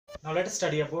Now let us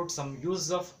study about some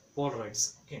use of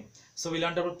Polaroids. Okay, so we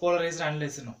learned about polarizer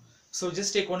analyzer now. So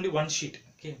just take only one sheet,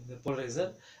 okay, the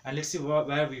polarizer, and let's see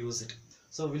where we use it.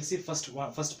 So we'll see first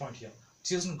point here.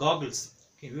 It's using goggles.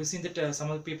 Okay, we've seen that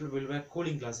some of the people will wear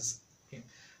cooling glasses. Okay,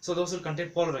 so those will contain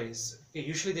Polaroids. Okay,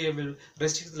 usually they will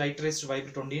restrict the light rays to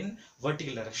vibrate only in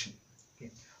vertical direction.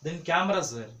 Okay, then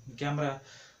cameras were in camera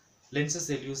lenses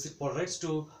they'll use the Polaroids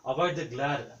to avoid the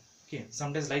glare. Okay,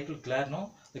 sometimes light will glare,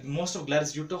 no, like most of glare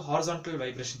is due to horizontal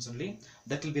vibrations only,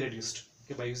 that will be reduced,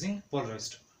 okay, by using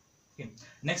Polaroids. Okay,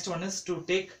 next one is to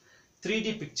take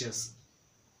 3D pictures.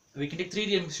 We can take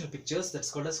 3D dimensional pictures,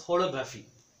 that's called as holography.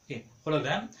 Okay,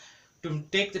 hologram. To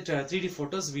take the 3D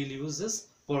photos we'll use this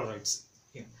Polaroids.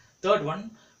 Okay, third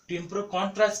one, to improve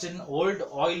contrast in old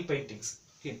oil paintings.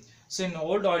 Okay, so in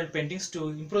old oil paintings, to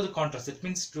improve the contrast, it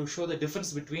means to show the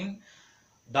difference between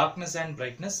darkness and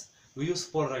brightness, we use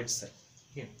Polaroids.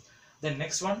 Okay, then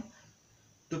next one,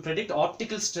 to predict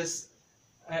optical stress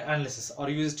analysis, or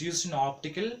used in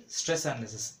optical stress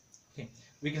analysis. Okay,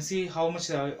 we can see how much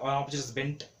an object is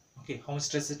bent, okay, how much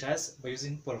stress it has by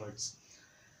using Polaroids.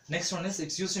 Next one is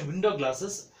it's used in window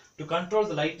glasses to control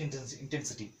the light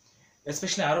intensity,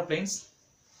 especially aeroplanes.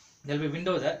 There will be a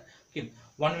window there. Okay,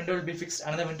 one window will be fixed,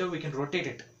 another window we can rotate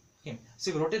it. Okay,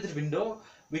 so if we rotate the window,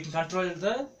 we can control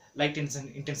the light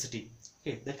intensity.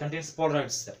 Okay, that contains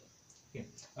Polaroids there. Okay,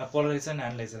 polarizer and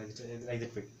analyzer, like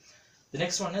that way. The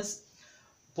next one is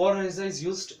polarizer is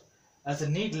used as a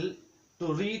needle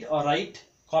to read or write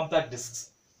compact discs.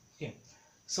 Okay,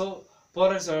 so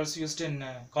polarizer are also used in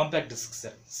compact discs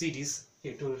there, CDs,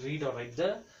 okay, to read or write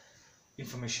the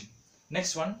information.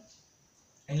 Next one,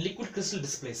 in liquid crystal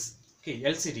displays. Okay,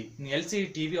 LCD. In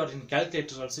LCD TV or in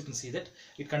calculators also you can see that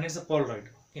it contains a Polaroid.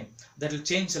 Okay, that will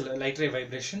change the light ray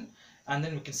vibration, and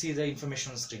then we can see the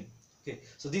information on the screen. Okay,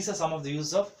 so these are some of the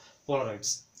use of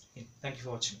Polaroids. Okay, thank you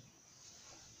for watching.